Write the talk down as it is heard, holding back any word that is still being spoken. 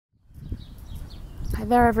Hi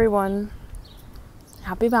there, everyone.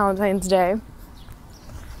 Happy Valentine's Day.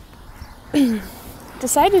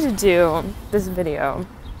 Decided to do this video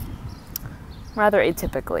rather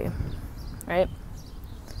atypically, right?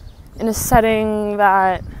 In a setting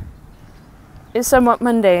that is somewhat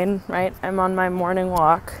mundane, right? I'm on my morning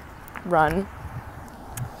run.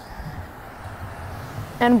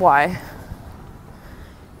 And why?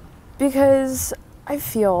 Because I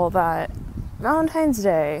feel that Valentine's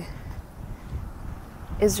Day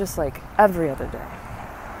is just like every other day,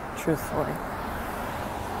 truthfully.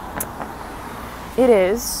 It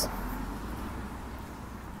is,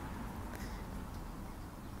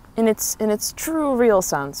 in its true, real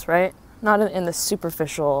sense, right? Not in the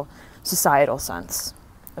superficial, societal sense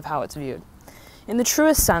of how it's viewed. In the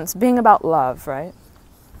truest sense, being about love, right?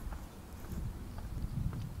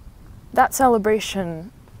 That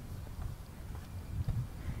celebration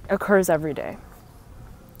occurs every day,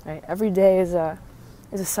 right? Every day is a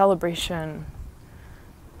celebration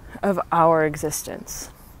of our existence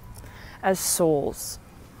as souls,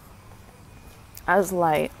 as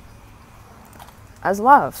light, as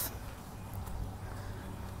love.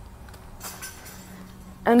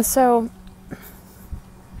 And so,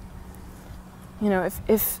 you know,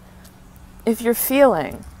 if you're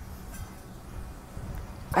feeling,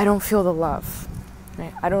 I don't feel the love,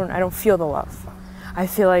 right? I don't feel the love. I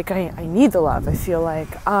feel like I need the love. I feel like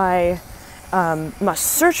I must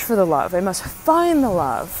search for the love. I must find the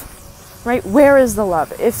love, right? Where is the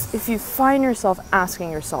love? If you find yourself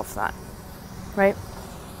asking yourself that, right?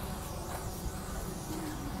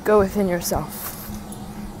 Go within yourself.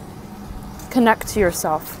 Connect to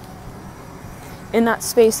yourself in that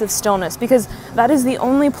space of stillness, because that is the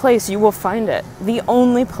only place you will find it. The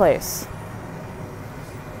only place.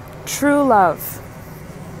 True love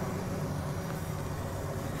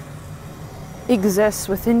exists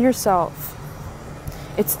within yourself.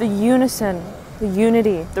 It's the unison, the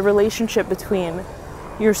unity, the relationship between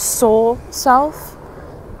your soul self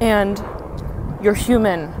and your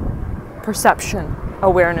human perception,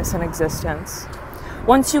 awareness, and existence.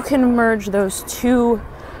 Once you can merge those two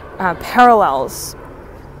parallels,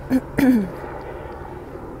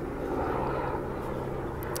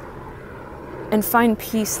 and find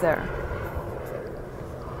peace there,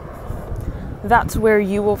 that's where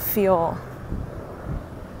you will feel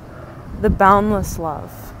the boundless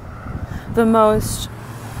love, the most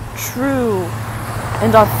true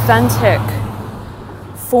and authentic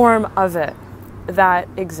form of it that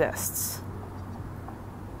exists.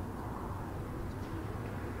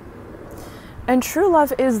 And true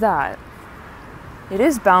love is that. It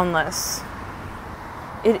is boundless.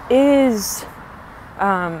 It is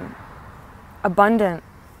abundant,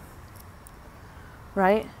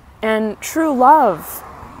 right? And true love,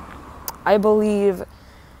 I believe,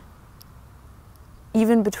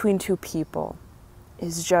 even between two people,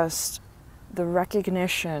 is just the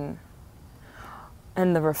recognition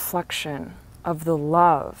and the reflection of the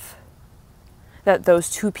love that those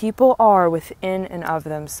two people are within and of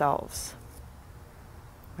themselves,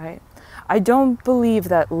 right? I don't believe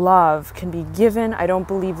that love can be given. I don't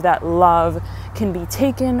believe that love can be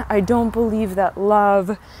taken. I don't believe that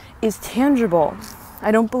love is tangible.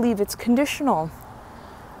 I don't believe it's conditional,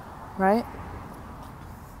 right?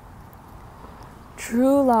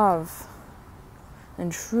 True love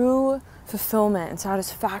and true fulfillment and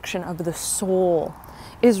satisfaction of the soul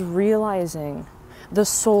is realizing the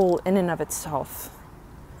soul in and of itself,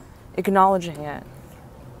 acknowledging it,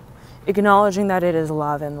 acknowledging that it is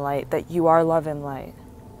love and light, that you are love and light,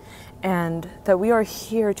 and that we are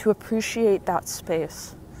here to appreciate that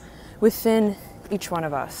space within each one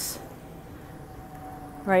of us,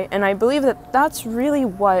 right? And I believe that that's really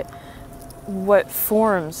what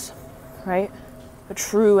forms, right, a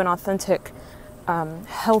true and authentic,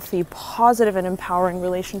 healthy, positive, and empowering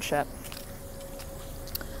relationship.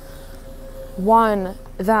 One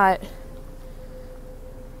that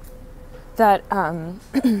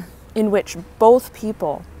in which both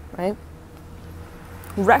people, right,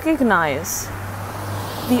 recognize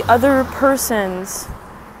the other person's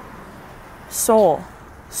soul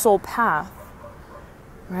path,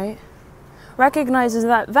 right? Recognizes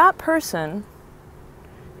that that person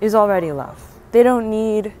is already love. They don't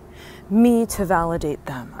need me to validate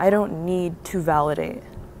them. I don't need to validate,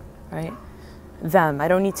 right, them. I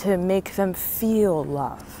don't need to make them feel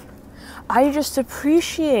love. I just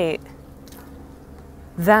appreciate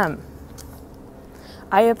them.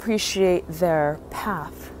 I appreciate their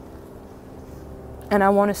path. And I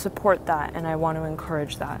want to support that, and I want to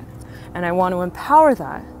encourage that, and I want to empower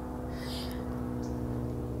that.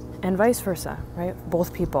 And vice versa, right?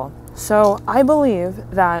 Both people. So I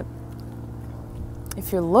believe that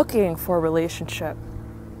if you're looking for a relationship,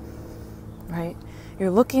 right?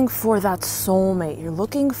 You're looking for that soulmate. You're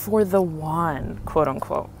looking for the one, quote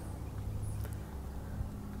unquote.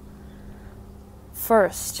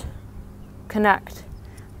 First, connect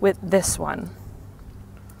with this one,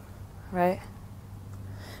 right?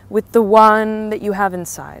 With the one that you have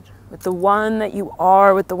inside, with the one that you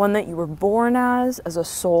are, with the one that you were born as a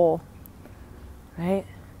soul, right?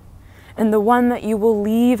 And the one that you will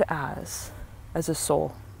leave as a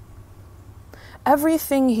soul.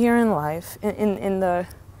 Everything here in life, in the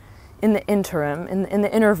interim, in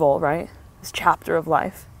the interval, right? This chapter of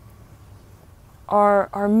life,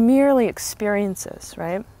 are merely experiences,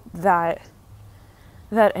 right? That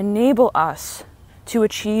enable us to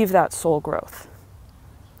achieve that soul growth,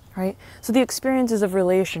 right? So the experiences of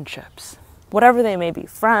relationships, whatever they may be,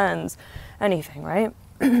 friends, anything, right?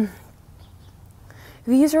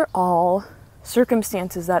 These are all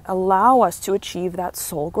circumstances that allow us to achieve that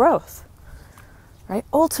soul growth, right?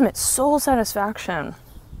 Ultimate soul satisfaction,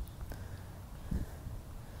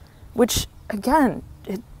 which again,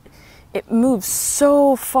 it moves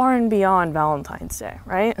so far and beyond Valentine's Day,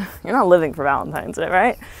 right? You're not living for Valentine's Day,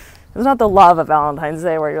 right? It's not the love of Valentine's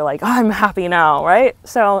Day where you're like, oh, I'm happy now, right?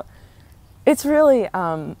 So it's really,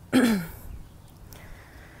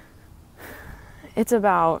 it's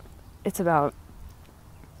about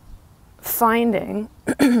finding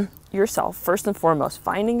yourself, first and foremost,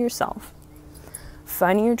 finding yourself,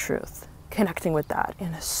 finding your truth, connecting with that in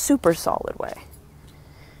a super solid way.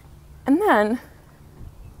 And then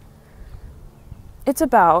it's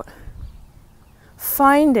about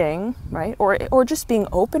finding, right, or just being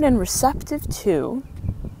open and receptive to,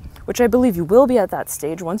 which I believe you will be at that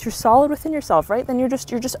stage once you're solid within yourself, right? Then you're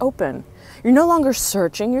just open. You're no longer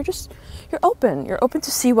searching, you're open. You're open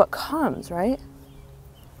to see what comes, right?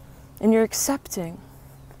 And you're accepting.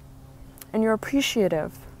 And you're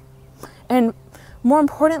appreciative. And more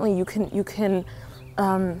importantly, you can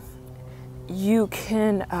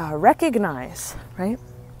recognize, right,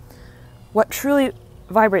 what truly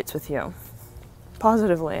vibrates with you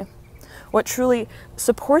positively, what truly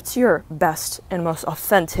supports your best and most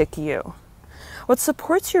authentic you, what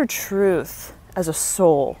supports your truth as a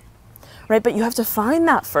soul, right? But you have to find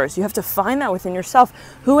that first. You have to find that within yourself.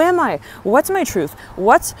 Who am I? What's my truth?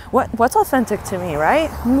 What's authentic to me, right?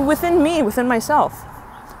 Within me, within myself.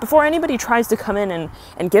 Before anybody tries to come in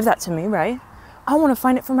and give that to me, right? I want to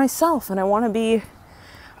find it for myself, and I want to be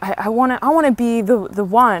the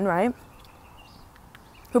one, right,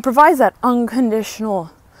 who provides that unconditional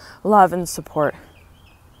love and support,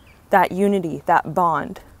 that unity, that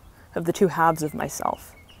bond of the two halves of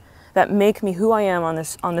myself that make me who I am on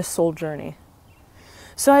this soul journey.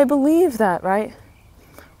 So I believe that, right,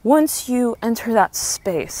 once you enter that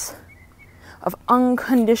space of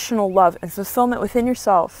unconditional love and fulfillment within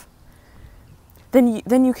yourself,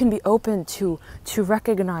 then you can be open to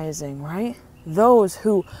recognizing, right, those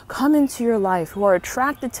who come into your life, who are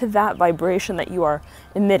attracted to that vibration that you are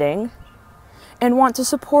emitting and want to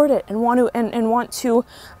support it and want to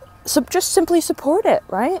just simply support it,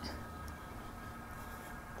 right?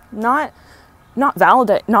 Not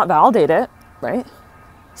validate it, right?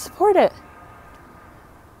 Support it.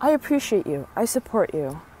 I appreciate you. I support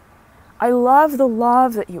you. I love the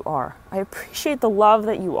love that you are. I appreciate the love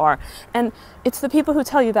that you are. And it's the people who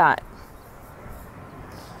tell you that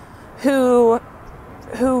who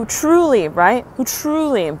truly, right? Who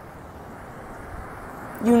truly,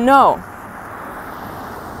 you know,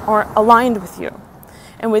 are aligned with you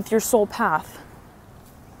and with your soul path,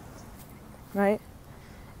 right?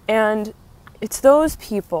 And it's those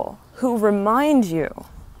people who remind you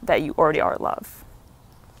that you already are love.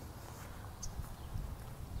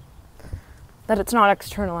 That it's not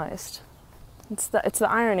externalized. It's the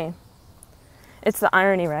irony. It's the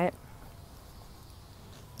irony, right?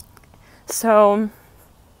 So,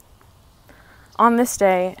 on this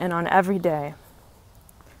day and on every day,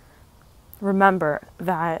 remember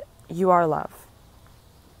that you are love.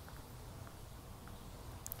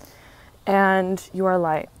 And you are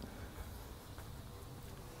light.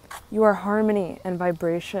 You are harmony and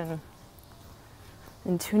vibration.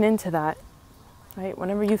 And tune into that, right?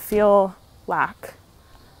 Whenever you feel lack,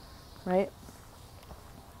 right?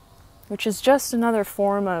 Which is just another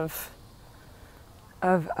form of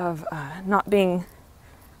not being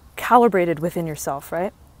calibrated within yourself,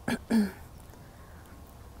 right?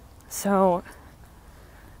 So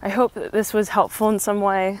I hope that this was helpful in some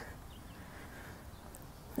way.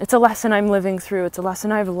 It's a lesson I'm living through. It's a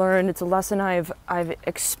lesson I've learned. It's a lesson I've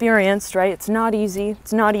experienced, right? It's not easy.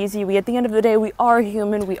 It's not easy. At the end of the day, we are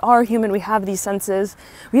human. We are human. We have these senses.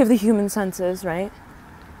 We have the human senses, right?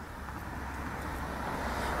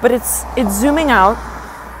 But it's zooming out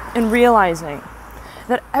and realizing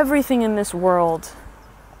that everything in this world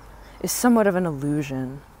is somewhat of an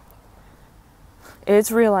illusion.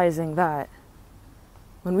 It's realizing that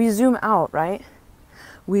when we zoom out, right,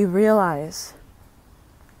 we realize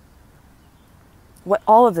what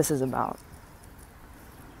all of this is about.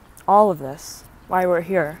 All of this, why we're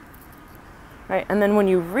here, right? And then when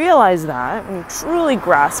you realize that, when you truly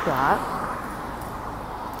grasp that,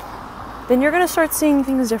 then you're going to start seeing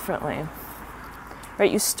things differently,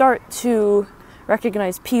 right? You start to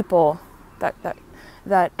recognize people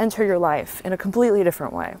that enter your life in a completely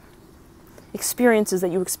different way. Experiences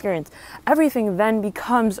that you experience. Everything then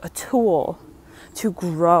becomes a tool to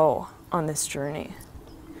grow on this journey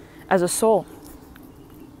as a soul,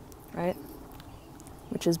 right?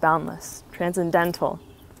 Which is boundless, transcendental.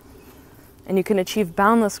 And you can achieve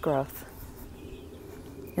boundless growth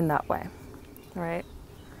in that way, all right?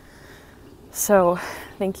 So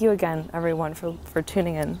thank you again, everyone, for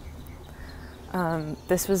tuning in.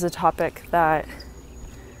 This was a topic that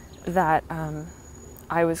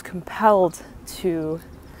I was compelled to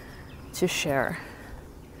share.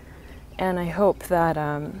 And I hope that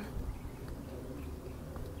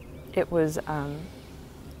it was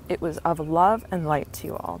of love and light to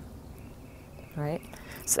you all, right?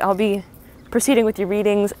 So I'll be proceeding with your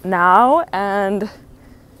readings now, and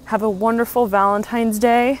have a wonderful Valentine's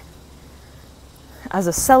Day as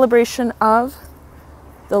a celebration of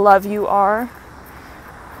the love you are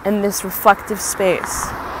and this reflective space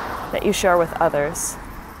that you share with others.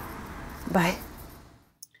 Bye.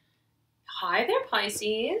 Hi there,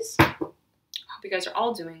 Pisces. I hope you guys are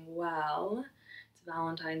all doing well. It's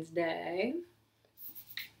Valentine's Day.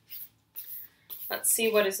 Let's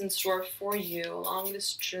see what is in store for you along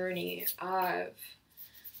this journey of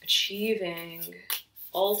achieving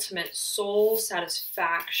ultimate soul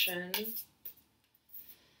satisfaction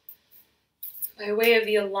by way of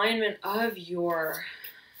the alignment of your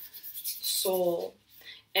soul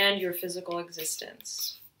and your physical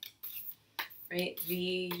existence. Right?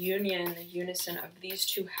 The union, the unison of these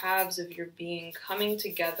two halves of your being coming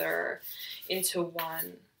together into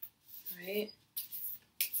one, right?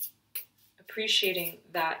 Appreciating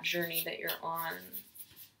that journey that you're on,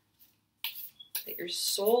 that your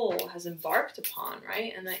soul has embarked upon,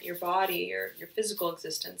 right? And that your body, your physical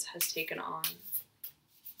existence has taken on.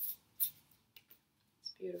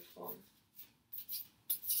 It's beautiful.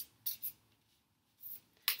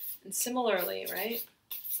 And similarly, right?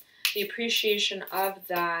 The appreciation of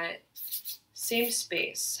that same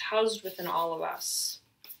space housed within all of us,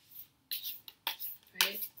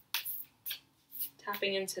 right?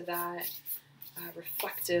 Tapping into that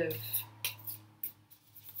reflective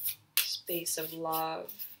space of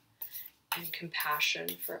love and compassion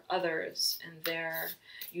for others and their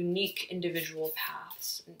unique individual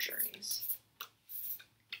paths and journeys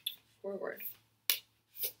forward.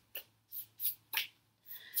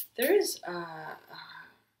 There is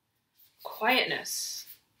quietness.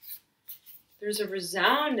 There's a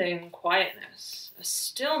resounding quietness, a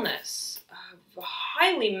stillness, a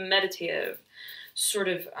highly meditative sort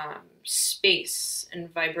of space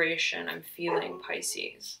and vibration I'm feeling,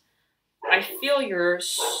 Pisces. I feel you're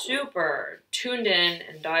super tuned in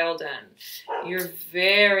and dialed in. You're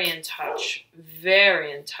very in touch,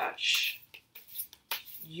 very in touch.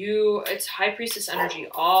 It's High Priestess energy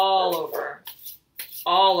all over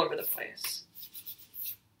the place.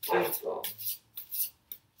 Beautiful.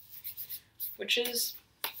 Which is,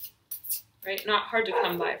 right, not hard to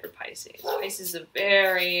come by for Pisces. Pisces is a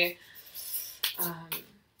very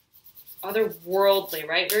otherworldly,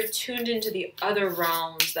 right? Very tuned into the other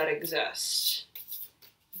realms that exist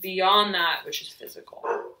beyond that which is physical.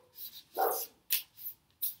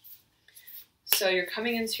 So you're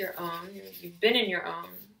coming into your own. You've been in your own,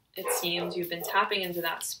 it seems. You've been tapping into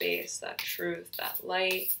that space, that truth, that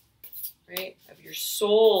light, right? Of your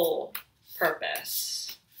soul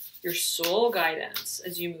purpose, your soul guidance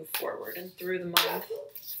as you move forward and through the month,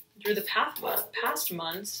 through the past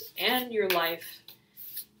months, and your life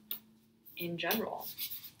in general.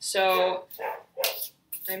 So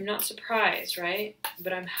I'm not surprised, right?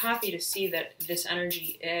 But I'm happy to see that this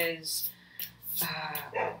energy is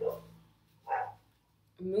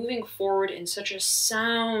moving forward in such a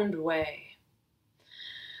sound way.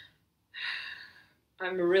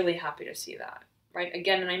 I'm really happy to see that, right?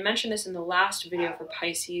 Again, and I mentioned this in the last video for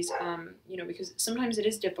Pisces, because sometimes it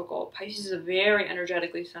is difficult. Pisces is a very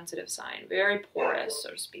energetically sensitive sign, very porous, so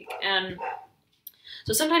to speak. And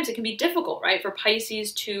so sometimes it can be difficult, right, for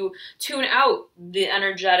Pisces to tune out the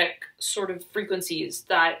energetic sort of frequencies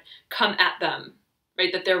that come at them,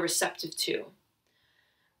 right, that they're receptive to.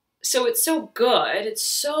 So it's so good. It's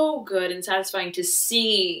so good and satisfying to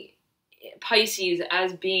see Pisces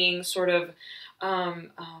as being sort of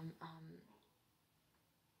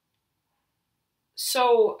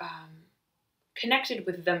connected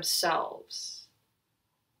with themselves,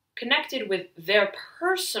 connected with their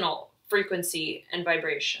personal frequency and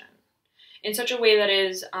vibration in such a way that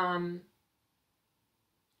is at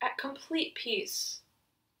complete peace,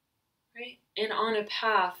 right? And on a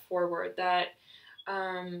path forward that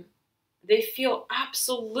they feel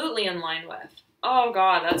absolutely in line with. Oh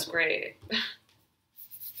God, that's great.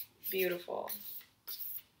 Beautiful.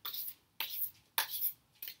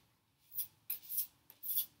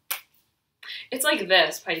 It's like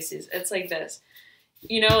this, Pisces. It's like this.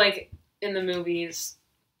 You know, like in the movies,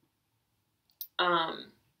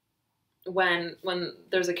 when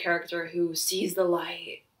there's a character who sees the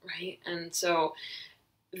light, right? And so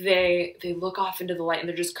they look off into the light and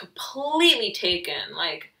they're just completely taken,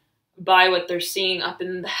 like, by what they're seeing up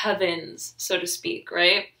in the heavens, so to speak,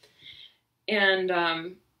 right? And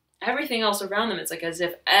everything else around them, it's like as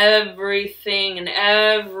if everything and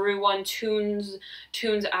everyone tunes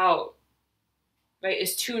out, right?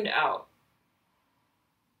 Is tuned out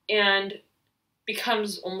and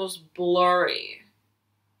becomes almost blurry,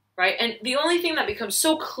 right? And the only thing that becomes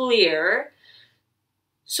so clear,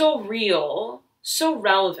 so real, so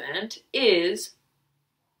relevant is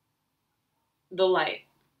the light.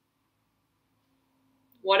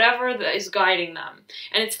 Whatever is guiding them.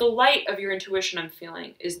 And it's the light of your intuition, I'm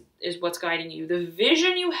feeling, is what's guiding you. The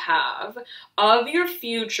vision you have of your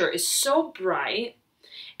future is so bright,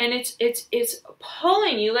 and it's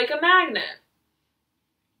pulling you like a magnet.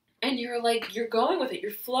 And you're going with it,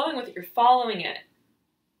 you're flowing with it, you're following it.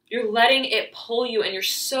 You're letting it pull you, and you're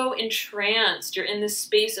so entranced. You're in this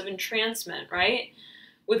space of entrancement, right?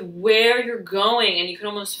 With where you're going, and you can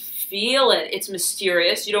almost feel it. It's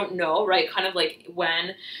mysterious. You don't know, right? Kind of like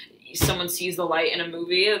when someone sees the light in a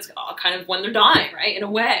movie, it's kind of when they're dying, right? In a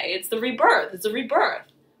way, it's the rebirth. It's a rebirth.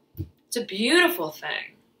 It's a beautiful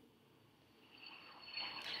thing.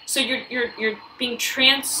 So you're being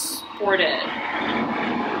transported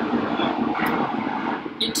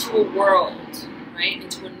into a world, right?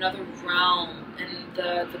 Into another realm, and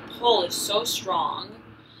the pull is so strong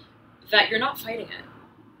that you're not fighting it.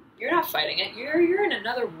 You're not fighting it. You're in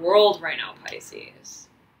another world right now, Pisces.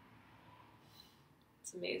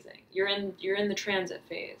 It's amazing. You're in the transit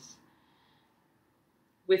phase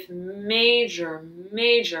with major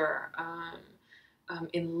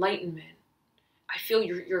enlightenment. I feel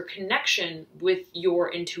your connection with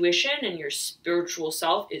your intuition and your spiritual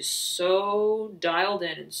self is so dialed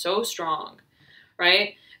in and so strong,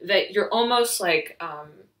 right? That you're almost like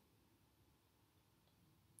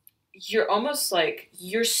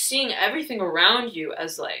you're seeing everything around you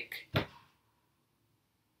as like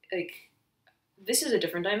this is a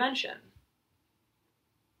different dimension,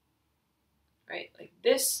 right? Like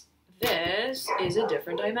this is a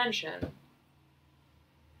different dimension.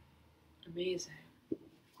 Amazing.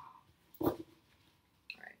 All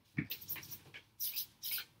right.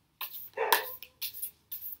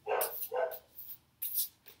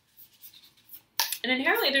 And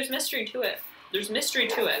inherently there's mystery to it. There's mystery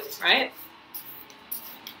to it, right?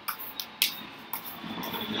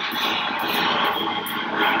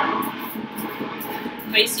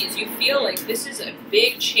 Pisces, you feel like this is a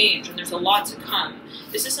big change and there's a lot to come.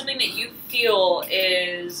 This is something that you feel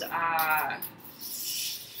is,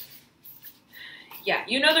 yeah,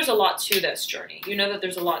 you know there's a lot to this journey. You know that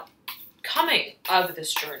there's a lot coming of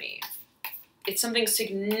this journey. It's something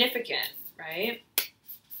significant, right?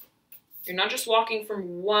 You're not just walking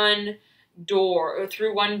from one door or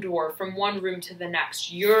through one door from one room to the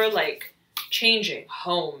next. You're like changing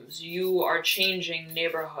homes. You are changing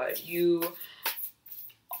neighborhood. You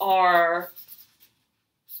are,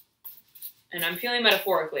 and I'm feeling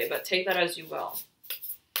metaphorically, but take that as you will.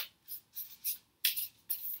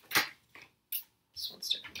 This wants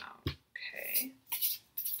to come out. Okay.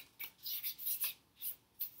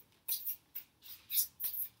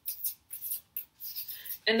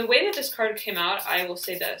 And the way that this card came out, I will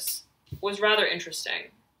say this, was rather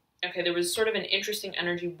interesting. Okay, there was sort of an interesting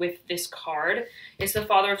energy with this card. It's the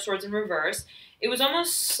Father of Swords in reverse. It was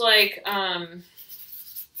almost like, I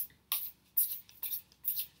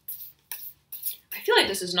feel like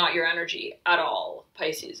this is not your energy at all,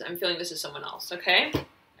 Pisces. I'm feeling this is someone else, okay?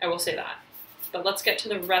 I will say that. But let's get to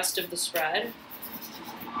the rest of the spread.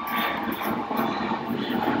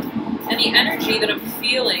 And the energy that I'm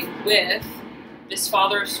feeling with this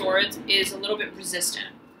Father of Swords is a little bit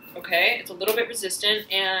resistant, okay? It's a little bit resistant,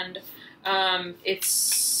 and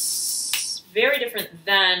it's very different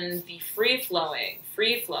than the free-flowing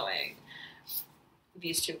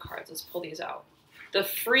these two cards. Let's pull these out. The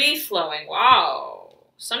free-flowing, wow.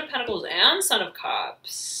 Son of Pentacles and Son of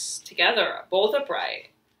Cups together, both upright.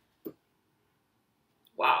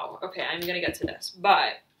 Wow, okay, I'm going to get to this.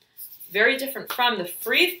 But very different from the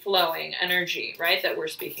free-flowing energy, right, that we're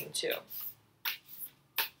speaking to.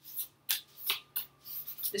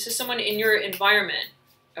 This is someone in your environment.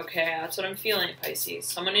 Okay, that's what I'm feeling, Pisces.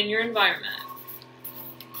 Someone in your environment.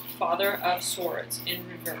 Father of Swords in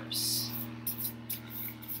reverse.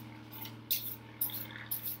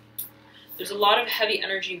 There's a lot of heavy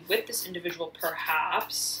energy with this individual,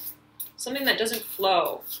 perhaps. Something that doesn't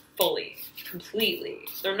flow fully, completely.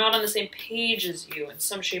 They're not on the same page as you in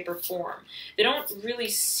some shape or form. They don't really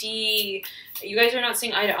see, you guys are not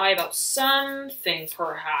seeing eye to eye about something,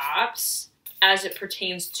 perhaps, as it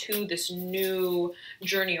pertains to this new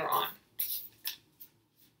journey you're on.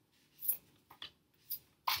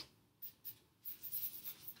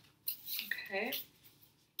 Okay,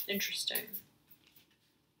 interesting.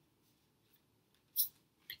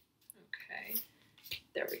 Okay,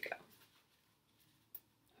 there we go.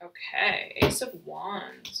 Okay, Ace of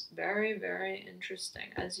Wands, very, very interesting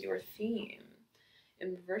as your theme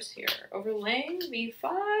in reverse here. Overlaying the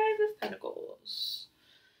Five of Pentacles.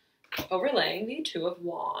 Overlaying the Two of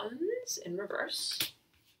Wands in reverse.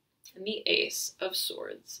 And the Ace of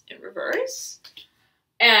Swords in reverse.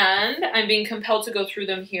 And I'm being compelled to go through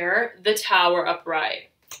them here. The Tower upright.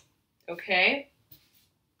 Okay?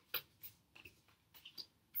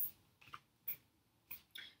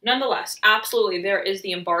 Nonetheless, absolutely, there is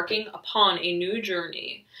the embarking upon a new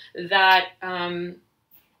journey that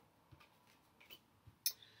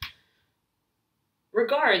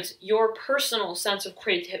regards your personal sense of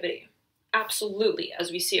creativity. Absolutely, as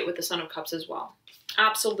we see it with the Son of Cups as well.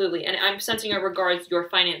 Absolutely, and I'm sensing it regards your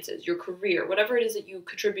finances, your career, whatever it is that you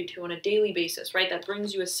contribute to on a daily basis, right? That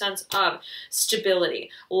brings you a sense of stability,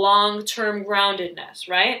 long-term groundedness,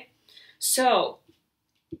 right? So,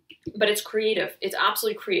 but it's creative. It's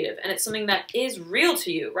absolutely creative, and it's something that is real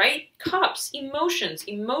to you, right? Cups, emotions.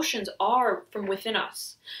 Emotions are from within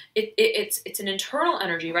us. It's an internal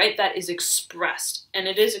energy, right? That is expressed, and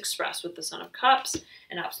it is expressed with the Son of Cups,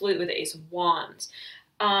 and absolutely with the Ace of Wands.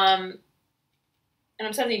 And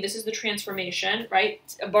I'm saying this is the transformation, right?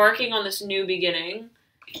 Embarking on this new beginning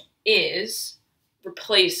is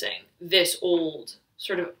replacing this old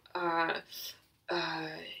sort of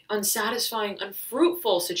unsatisfying,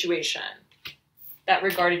 unfruitful situation that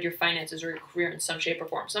regarded your finances or your career in some shape or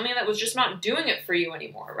form. Something that was just not doing it for you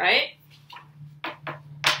anymore, right?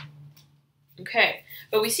 Okay,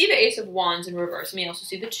 but we see the Ace of Wands in reverse, and we also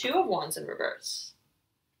see the Two of Wands in reverse,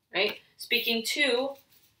 right? Speaking to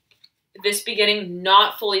this beginning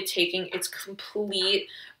not fully taking its complete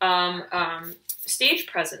stage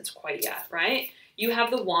presence quite yet, right? You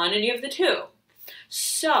have the One and you have the Two.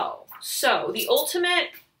 So the ultimate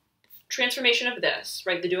transformation of this,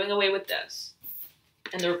 right, the doing away with this,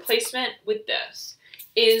 and the replacement with this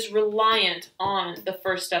is reliant on the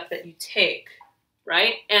first step that you take,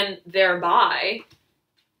 right? And thereby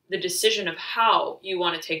the decision of how you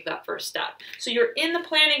want to take that first step. So you're in the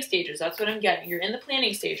planning stages. That's what I'm getting. You're in the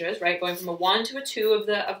planning stages, right? Going from a 1 to a 2 of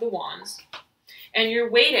the Wands. And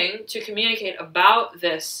you're waiting to communicate about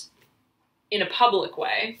this in a public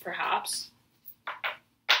way, perhaps.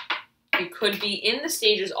 You could be in the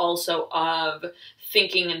stages also of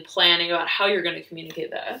thinking and planning about how you're going to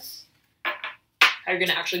communicate this, how you're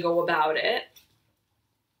going to actually go about it,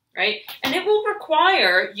 right? And it will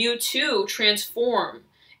require you to transform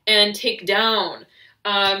and take down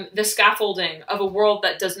the scaffolding of a world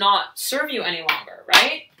that does not serve you any longer,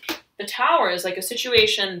 right? The Tower is like a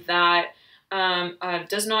situation that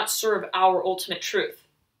does not serve our ultimate truth,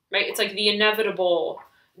 right? It's like the inevitable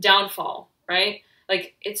downfall, right?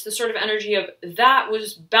 Like, it's the sort of energy of that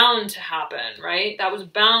was bound to happen, right? That was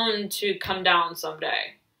bound to come down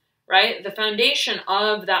someday, right? The foundation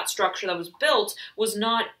of that structure that was built was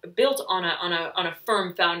not built on a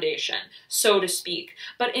firm foundation, so to speak.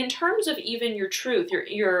 But in terms of even your truth,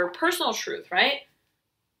 your personal truth, right?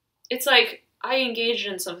 It's like I engaged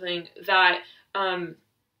in something that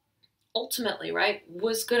ultimately, right,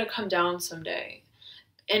 was going to come down someday.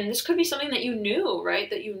 And this could be something that you knew, right?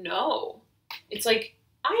 That you know. It's like,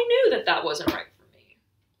 I knew that that wasn't right for me.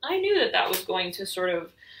 I knew that that was going to sort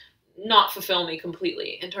of not fulfill me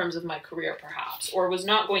completely in terms of my career, perhaps, or was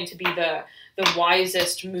not going to be the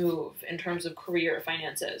wisest move in terms of career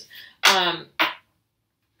finances.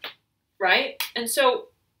 Right? And so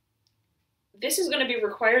this is going to be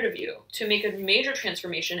required of you to make a major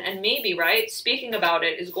transformation, and maybe, right, speaking about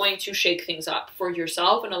it is going to shake things up for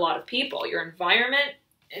yourself and a lot of people, your environment,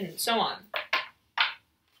 and so on.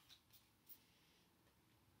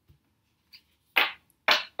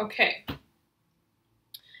 Okay.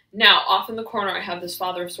 Now, off in the corner, I have this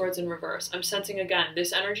Father of Swords in reverse. I'm sensing, again,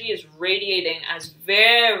 this energy is radiating as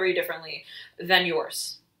very differently than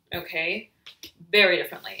yours. Okay? Very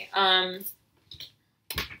differently.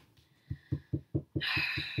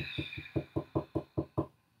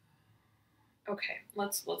 Okay,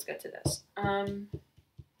 let's get to this.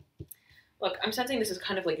 Look, I'm sensing this is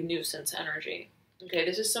kind of like nuisance energy. Okay,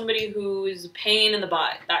 this is somebody who is a pain in the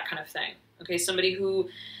butt, that kind of thing. Okay, somebody who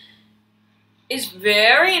is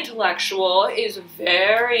very intellectual, is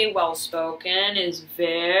very well-spoken, is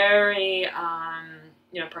very,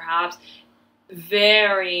 you know, perhaps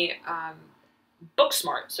very book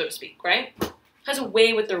smart, so to speak, right? Has a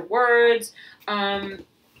way with their words, but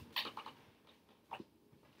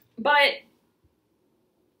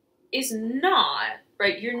is not,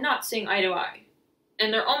 right? You're not seeing eye to eye.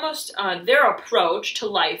 And they're almost, their approach to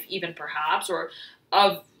life even perhaps, or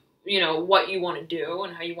of, you know, what you want to do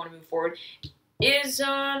and how you want to move forward is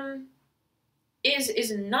not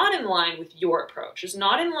in line with your approach. Is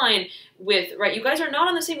not in line with, right? You guys are not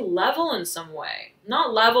on the same level in some way.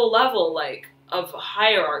 Not level like of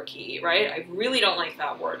hierarchy, right? I really don't like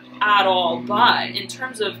that word at all. But in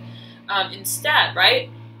terms of instead, right?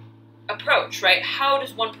 Approach, right? How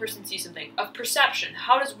does one person see something? Of perception.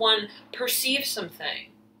 How does one perceive something?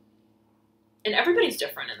 And everybody's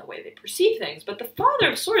different in the way they perceive things. But the Father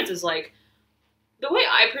of Swords is like, the way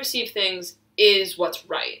I perceive things is what's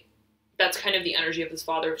right. That's kind of the energy of this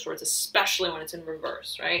Father of Swords, especially when it's in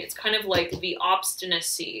reverse, right? It's kind of like the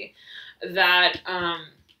obstinacy that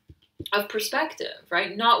of perspective,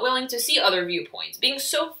 right? Not willing to see other viewpoints, being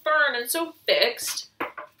so firm and so fixed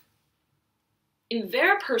in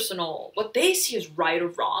their personal, what they see as right or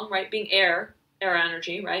wrong, right? Being air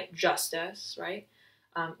energy, right? Justice, right?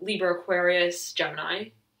 Libra, Aquarius, Gemini.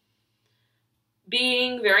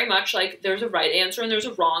 Being very much like there's a right answer and there's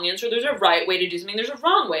a wrong answer. There's a right way to do something. There's a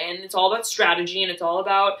wrong way. And it's all about strategy and it's all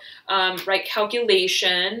about, right,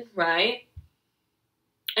 calculation, right?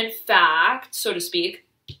 And fact, so to speak,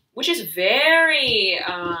 which is very,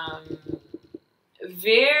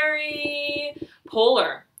 very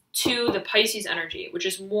polar to the Pisces energy, which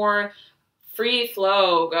is more free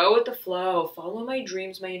flow, go with the flow, follow my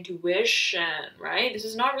dreams, my intuition, right? This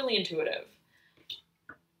is not really intuitive.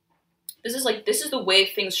 This is like, this is the way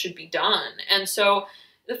things should be done. And so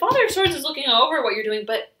the Father of Swords is looking over what you're doing,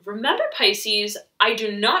 but remember, Pisces, I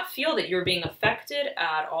do not feel that you're being affected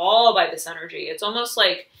at all by this energy. It's almost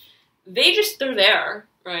like they're there,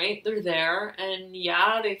 right? They're there, and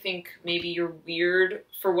yeah, they think maybe you're weird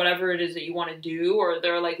for whatever it is that you want to do, or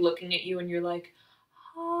they're like looking at you and you're like,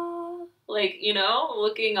 like, you know,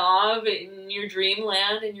 looking off in your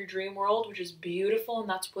dreamland, in your dream world, which is beautiful, and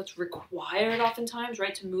that's what's required oftentimes,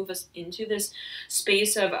 right, to move us into this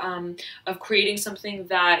space of creating something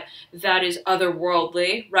that is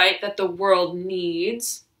otherworldly, right, that the world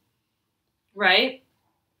needs, right,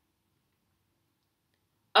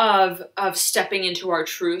 of stepping into our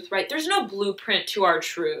truth, right? There's no blueprint to our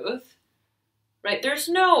truth, right? There's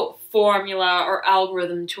no formula or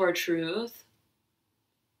algorithm to our truth.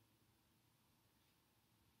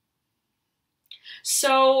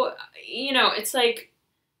 So, you know, it's like,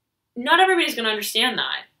 not everybody's going to understand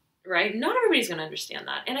that, right? Not everybody's going to understand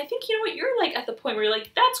that. And I think, you know what, you're like at the point where you're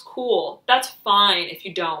like, that's cool. That's fine if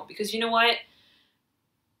you don't. Because you know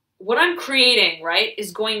what I'm creating, right,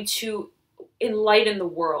 is going to enlighten the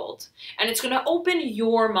world. And it's going to open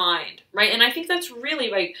your mind, right? And I think that's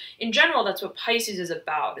really, like, in general, that's what Pisces is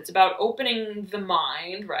about. It's about opening the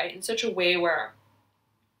mind, right, in such a way where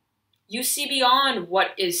you see beyond what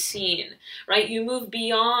is seen, right? You move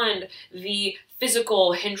beyond the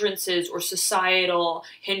physical hindrances or societal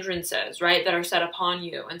hindrances, right, that are set upon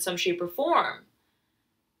you in some shape or form,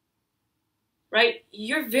 right?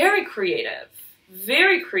 You're very creative,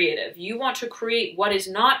 very creative. You want to create what is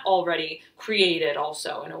not already created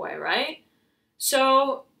also, in a way, right?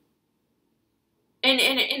 So, and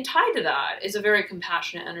tied to that is a very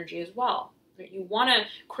compassionate energy as well. You want to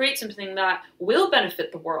create something that will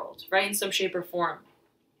benefit the world, right, in some shape or form.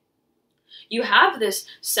 You have this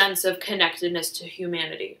sense of connectedness to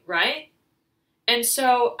humanity, right? And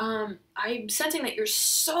so I'm sensing that you're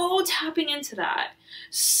so tapping into that,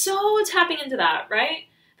 right?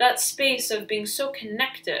 That space of being so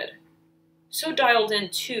connected, so dialed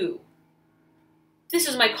into, this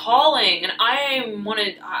is my calling, and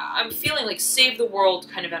I'm feeling like save the world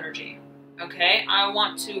kind of energy, okay? I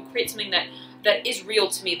want to create something that is real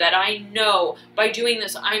to me, that I know by doing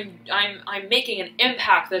this I'm making an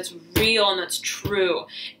impact that's real and that's true,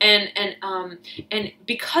 and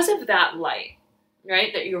because of that light,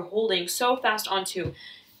 right, that you're holding so fast onto,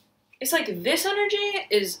 it's like this energy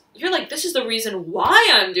is, you're like, this is the reason why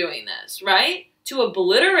I'm doing this, right? To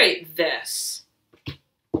obliterate this,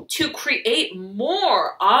 to create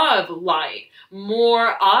more of light,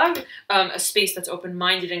 more of a space that's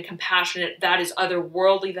open-minded and compassionate, that is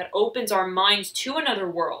otherworldly, that opens our minds to another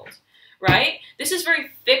world, right? This is very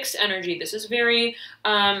fixed energy. This is very,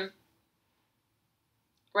 right?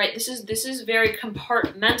 This is very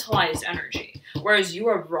compartmentalized energy. Whereas you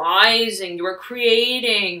are rising, you are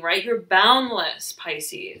creating, right? You're boundless,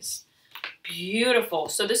 Pisces. Beautiful.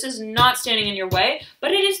 So this is not standing in your way,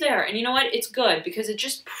 but it is there. And you know what? It's good because it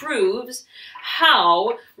just proves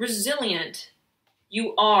how resilient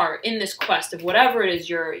you are in this quest of whatever it is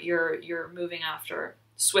you're moving after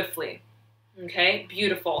swiftly. Okay?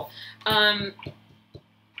 Beautiful.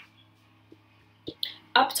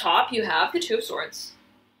 Up top, you have the Two of Swords.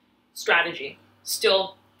 Strategy.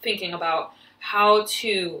 Still thinking about how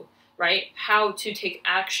to, right? How to take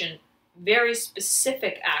action, very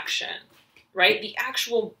specific action, right? The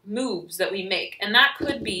actual moves that we make. And that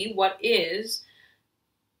could be what is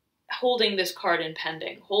holding this card in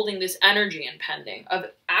pending, holding this energy in pending,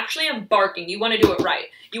 of actually embarking. You want to do it right.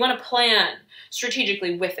 You want to plan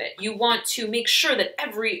strategically with it. You want to make sure that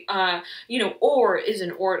every, oar is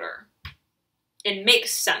in order. It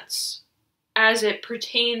makes sense as it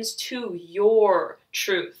pertains to your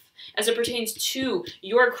truth, as it pertains to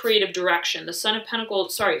your creative direction. The Son of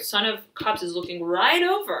Cups is looking right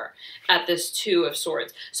over at this Two of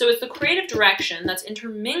Swords. So it's the creative direction that's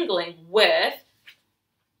intermingling with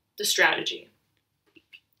the strategy.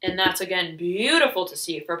 And that's, again, beautiful to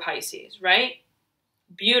see for Pisces, right?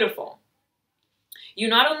 Beautiful. You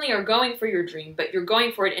not only are going for your dream, but you're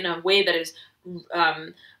going for it in a way that is,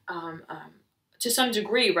 to some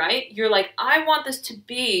degree, right? You're like, I want this to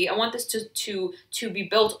be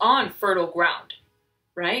built on fertile ground,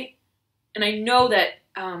 right? And I know that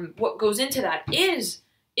what goes into that is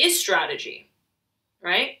strategy,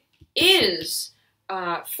 right? Is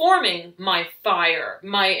forming my fire,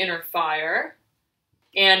 my inner fire,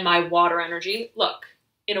 and my water energy, look,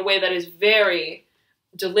 in a way that is very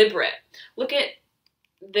deliberate. Look at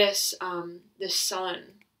this, this sun,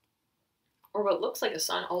 or what looks like a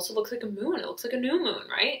sun also looks like a moon. It looks like a new moon,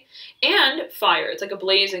 right? And fire, it's like a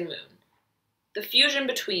blazing moon. The fusion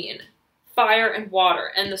between fire and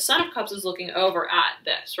water. And the Son of Cups is looking over at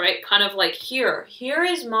this, right? Kind of like here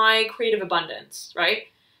is my creative abundance, right?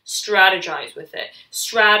 Strategize with it.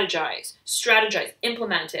 Strategize,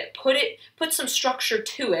 implement it. Put some structure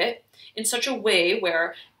to it in such a way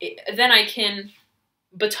where then I can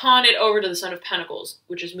baton it over to the Son of Pentacles,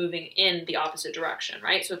 which is moving in the opposite direction,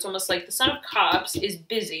 right? So it's almost like the Son of Cups is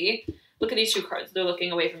busy. Look at these two cards. They're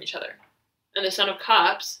looking away from each other. And the Son of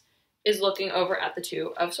Cups is looking over at the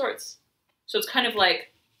Two of Swords. So it's kind of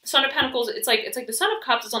like Son of Pentacles, it's like the Son of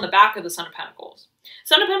Cups is on the back of the Son of Pentacles.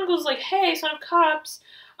 Son of Pentacles is like, hey, Son of Cups,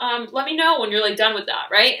 let me know when you're like done with that,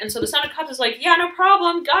 right? And so the Son of Cups is like, yeah, no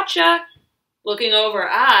problem, gotcha. Looking over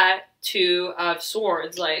at Two of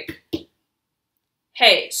Swords, like,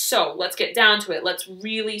 hey, so let's get down to it. Let's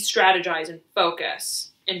really strategize and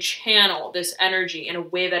focus and channel this energy in a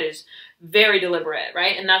way that is very deliberate,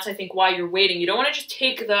 right? And that's, I think, why you're waiting. You don't want to just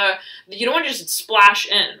you don't want to just splash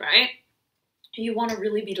in, right? You want to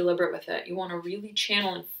really be deliberate with it. You want to really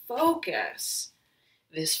channel and focus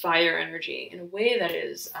this fire energy in a way that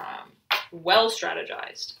is well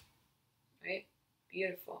strategized, right?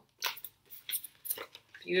 Beautiful.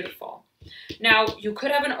 Beautiful. Now, you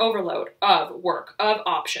could have an overload of work, of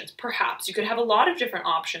options. Perhaps you could have a lot of different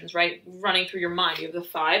options, right, running through your mind. You have the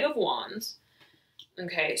Five of Wands.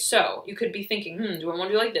 Okay, so you could be thinking, do I want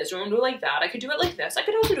to do it like this? Do I want to do it like that? I could do it like this. I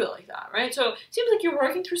could also do it like that, right? So it seems like you're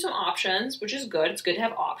working through some options, which is good. It's good to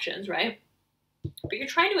have options, right? But you're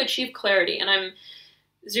trying to achieve clarity. And I'm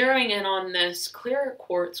zeroing in on this clear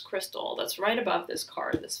quartz crystal that's right above this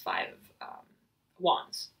card, this Five of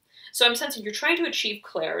Wands. So I'm sensing you're trying to achieve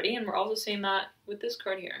clarity, and we're also seeing that with this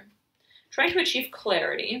card here. Trying to achieve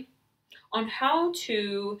clarity on how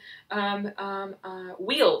to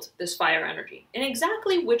wield this fire energy in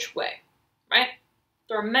exactly which way, right?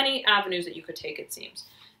 There are many avenues that you could take, it seems.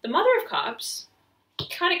 The Mother of Cups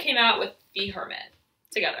kind of came out with the Hermit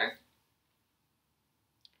together.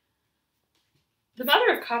 The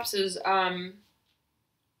Mother of Cups is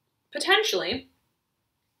potentially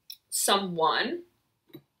someone.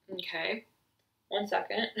 Okay, 1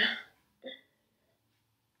 second.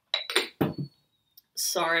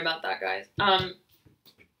 Sorry about that, guys.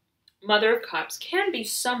 Mother of Cups can be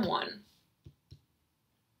someone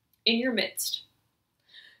in your midst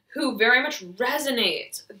who very much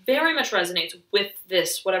resonates with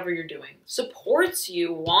this, whatever you're doing, supports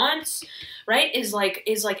you, wants, right, is like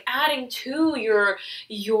adding to your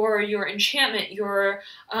enchantment, your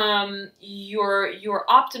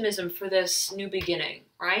optimism for this new beginning,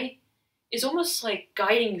 right, is almost like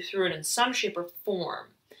guiding you through it in some shape or form.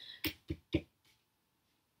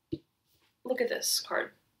 Look at this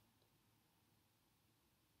card.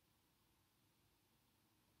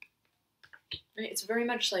 Right? It's very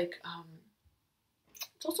much like,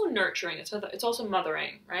 it's also nurturing, it's also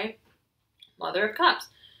mothering, right? Mother of Cups.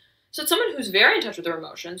 So it's someone who's very in touch with their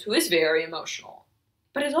emotions, who is very emotional,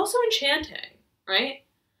 but is also enchanting, right?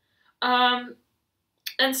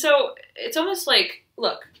 And so it's almost like,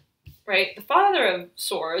 look, right? The Father of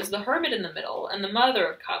Swords, the Hermit in the middle, and the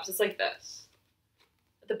Mother of Cups, it's like this,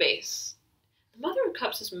 at the base. The Mother of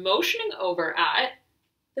Cups is motioning over at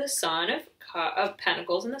the Son of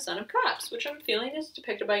Pentacles and the Son of Cups, which I'm feeling is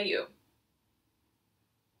depicted by you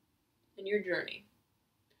in your journey.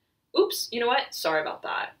 Oops, you know what? Sorry about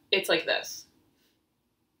that. It's like this.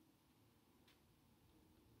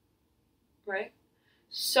 Right?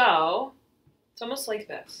 So, it's almost like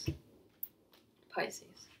this. Pisces.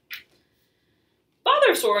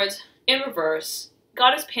 Father of Swords, in reverse,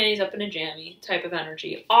 got his panties up in a jammy type of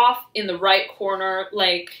energy, off in the right corner,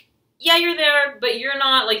 like, yeah, you're there, but you're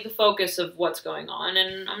not like the focus of what's going on,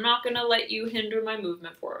 and I'm not going to let you hinder my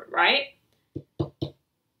movement forward, right?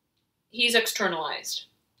 He's externalized.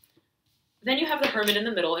 Then you have the Hermit in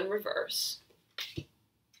the middle in reverse.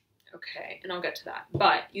 Okay, and I'll get to that.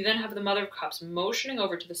 But you then have the Mother of Cups motioning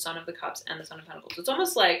over to the Son of the Cups and the Son of Pentacles. It's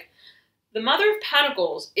almost like the Mother of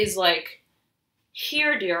Pentacles is like,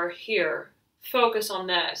 here, dear, here. Focus on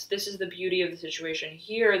this. This is the beauty of the situation.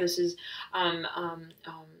 Here, this is, right,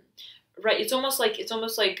 it's almost like, you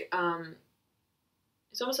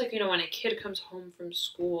know, when a kid comes home from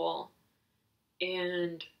school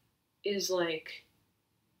and is like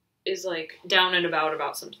down and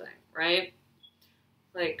about something, right?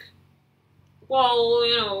 Like, well,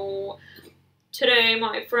 you know, today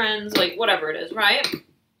my friends, like, whatever it is, right?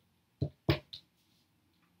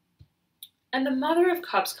 And the Mother of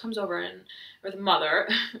Cups comes over or the mother,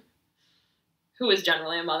 who is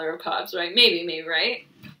generally a Mother of Cups, right? Maybe, right?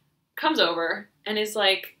 Comes over and is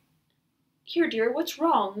like, here, dear, what's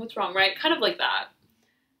wrong? What's wrong, right? Kind of like that.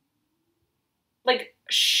 Like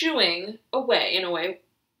shooing away, in a way,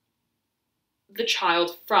 the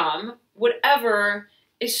child from whatever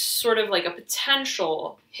is sort of like a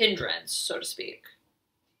potential hindrance, so to speak.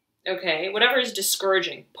 Okay? Whatever is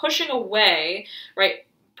discouraging. Pushing away, right?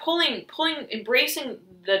 Pulling, embracing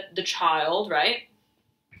the child, right?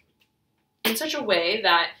 In such a way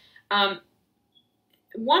that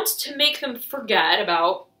wants to make them forget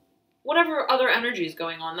about whatever other energy is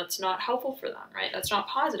going on that's not helpful for them, right? That's not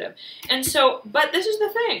positive. And so, but this is the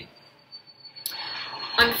thing.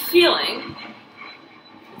 I'm feeling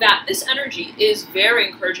that this energy is very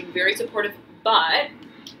encouraging, very supportive, but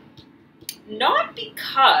not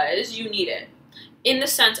because you need it. In the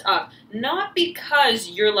sense of, not because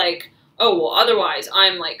you're like, oh, well, otherwise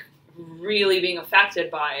I'm like really being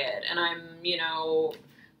affected by it and I'm, you know,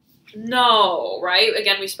 no, right?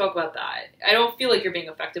 Again, we spoke about that. I don't feel like you're being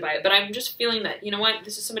affected by it, but I'm just feeling that, you know what,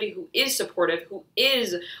 this is somebody who is supportive, who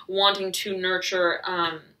is wanting to nurture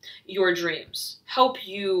your dreams, help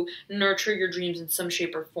you nurture your dreams in some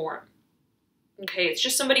shape or form. Okay, it's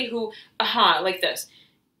just somebody who, like this.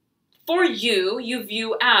 For you, you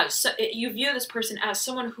view this person as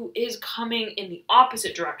someone who is coming in the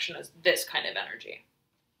opposite direction as this kind of energy.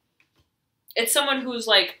 It's someone who's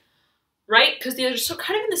like, right? Because they're so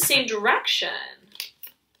kind of in the same direction,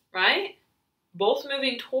 right? Both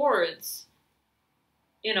moving towards,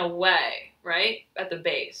 in a way, right? At the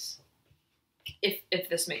base, if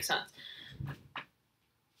this makes sense.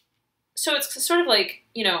 So it's sort of like,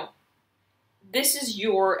 you know, this is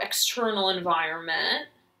your external environment.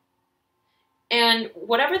 And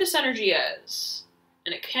whatever this energy is,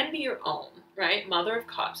 and it can be your own, right? Mother of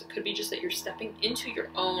Cups. It could be just that you're stepping into your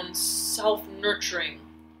own self-nurturing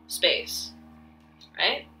space,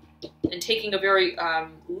 right? And taking a very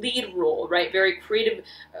lead role, right? Very creative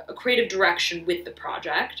direction with the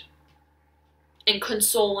project. And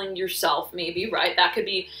consoling yourself, maybe, right? That could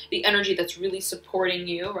be the energy that's really supporting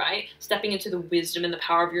you, right? Stepping into the wisdom and the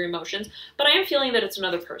power of your emotions. But I am feeling that it's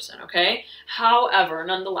another person, okay? However,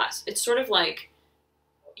 nonetheless, it's sort of like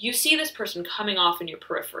you see this person coming off in your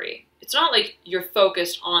periphery. It's not like you're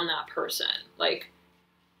focused on that person. Like,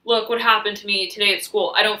 look what happened to me today at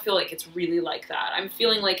school. I don't feel like it's really like that. I'm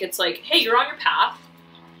feeling like it's like, hey, you're on your path,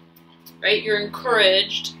 right? You're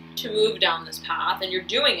encouraged to move down this path and you're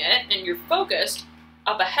doing it and you're focused,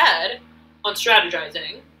 up ahead on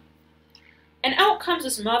strategizing. And out comes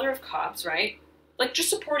this Mother of Cups, right? Like just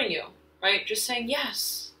supporting you, right? Just saying,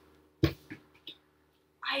 yes,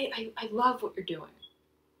 I love what you're doing.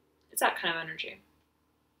 It's that kind of energy.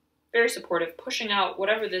 Very supportive, pushing out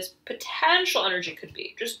whatever this potential energy could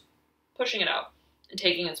be. Just pushing it out and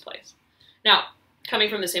taking its place. Now, coming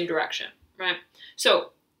from the same direction, right?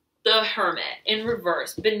 So, the Hermit in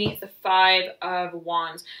reverse beneath the Five of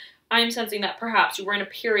Wands. I'm sensing that perhaps you were in a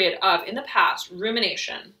period of, in the past,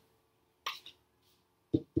 rumination.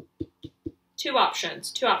 Two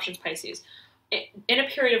options, Pisces. In a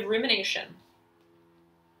period of rumination,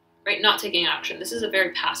 right? Not taking action. This is a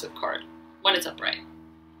very passive card when it's upright.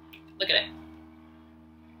 Look at it.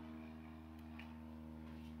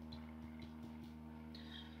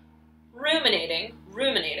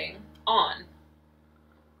 Ruminating on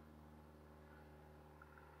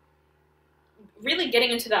really getting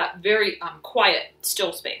into that very quiet,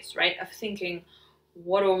 still space, right? Of thinking,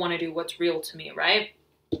 what do I want to do? What's real to me, right?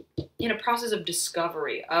 In a process of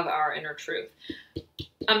discovery of our inner truth.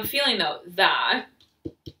 I'm feeling, though, that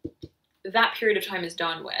that period of time is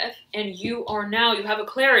done with, and you have a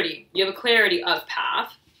clarity. You have a clarity of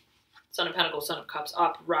path. Son of Pentacles, Son of Cups,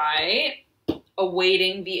 upright.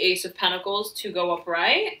 Awaiting the Ace of Pentacles to go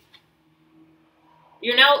upright.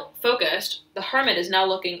 You're now focused. The Hermit is now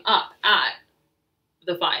looking up at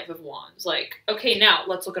the Five of Wands. Like, okay, now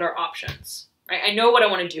let's look at our options, right? I know what I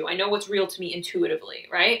want to do. I know what's real to me intuitively,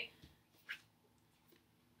 right?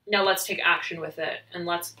 Now let's take action with it, and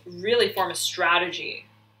let's really form a strategy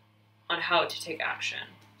on how to take action.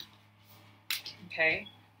 Okay?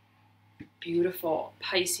 Beautiful.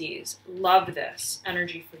 Pisces. Love this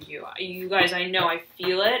energy for you. You guys, I know, I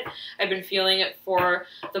feel it. I've been feeling it for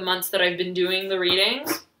the months that I've been doing the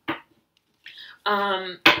readings.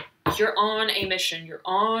 You're on a mission. You're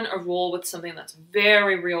on a roll with something that's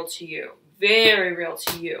very real to you. Very real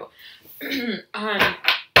to you.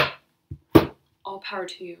 All power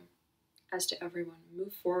to you, as to everyone.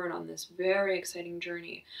 Move forward on this very exciting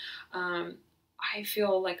journey. I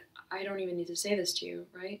feel like I don't even need to say this to you,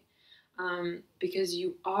 right? Because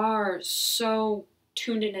you are so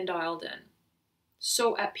tuned in and dialed in.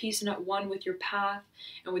 So at peace and at one with your path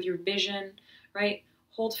and with your vision, right?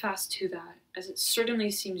 Hold fast to that, as it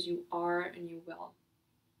certainly seems you are and you will. All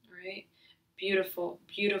right? Beautiful,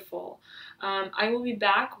 beautiful. I will be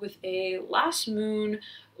back with a last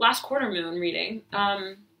quarter moon reading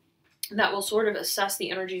that will sort of assess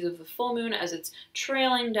the energies of the full moon as it's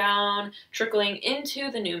trailing down, trickling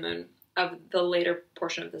into the new moon of the later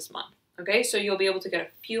portion of this month. Okay, so you'll be able to get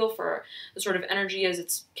a feel for the sort of energy as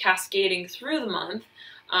it's cascading through the month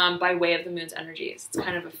by way of the moon's energies. It's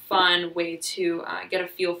kind of a fun way to get a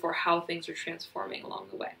feel for how things are transforming along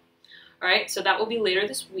the way. All right, so that will be later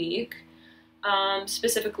this week,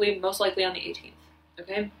 specifically, most likely on the 18th.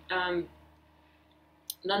 Okay.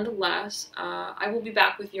 Nonetheless, I will be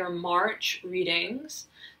back with your March readings.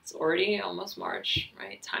 It's already almost March,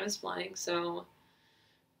 right? Time is flying, so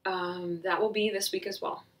that will be this week as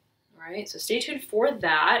well. All right, so stay tuned for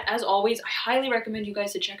that. As always, I highly recommend you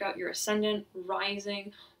guys to check out your ascendant,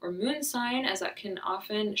 rising, or moon sign, as that can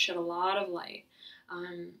often shed a lot of light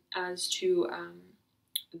as to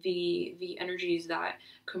the energies that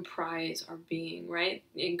comprise our being, right?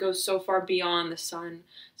 It goes so far beyond the sun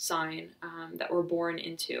sign that we're born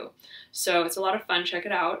into. So it's a lot of fun. Check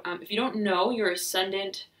it out. If you don't know your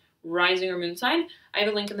ascendant, rising, or moon sign, I have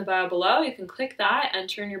a link in the bio below. You can click that,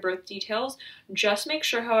 enter in your birth details. Just make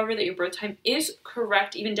sure, however, that your birth time is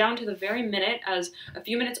correct, even down to the very minute, as a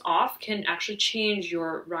few minutes off can actually change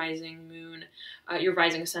your rising moon, your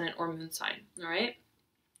rising, ascendant, or moon sign. All right?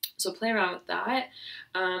 So play around with that.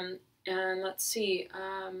 And let's see,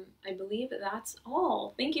 I believe that's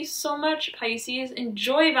all. Thank you so much, Pisces.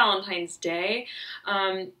 Enjoy Valentine's Day.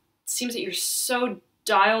 It seems that you're so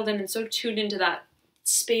dialed in and so tuned into that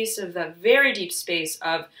space of that very deep space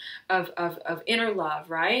of inner love,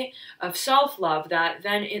 right? Of self-love, that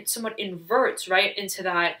then it somewhat inverts right into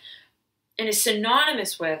that and is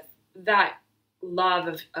synonymous with that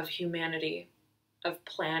love of humanity, of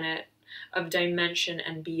planet, of dimension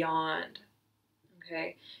and beyond.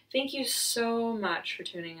 Okay, thank you so much for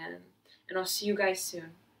tuning in, and I'll see you guys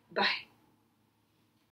soon. Bye.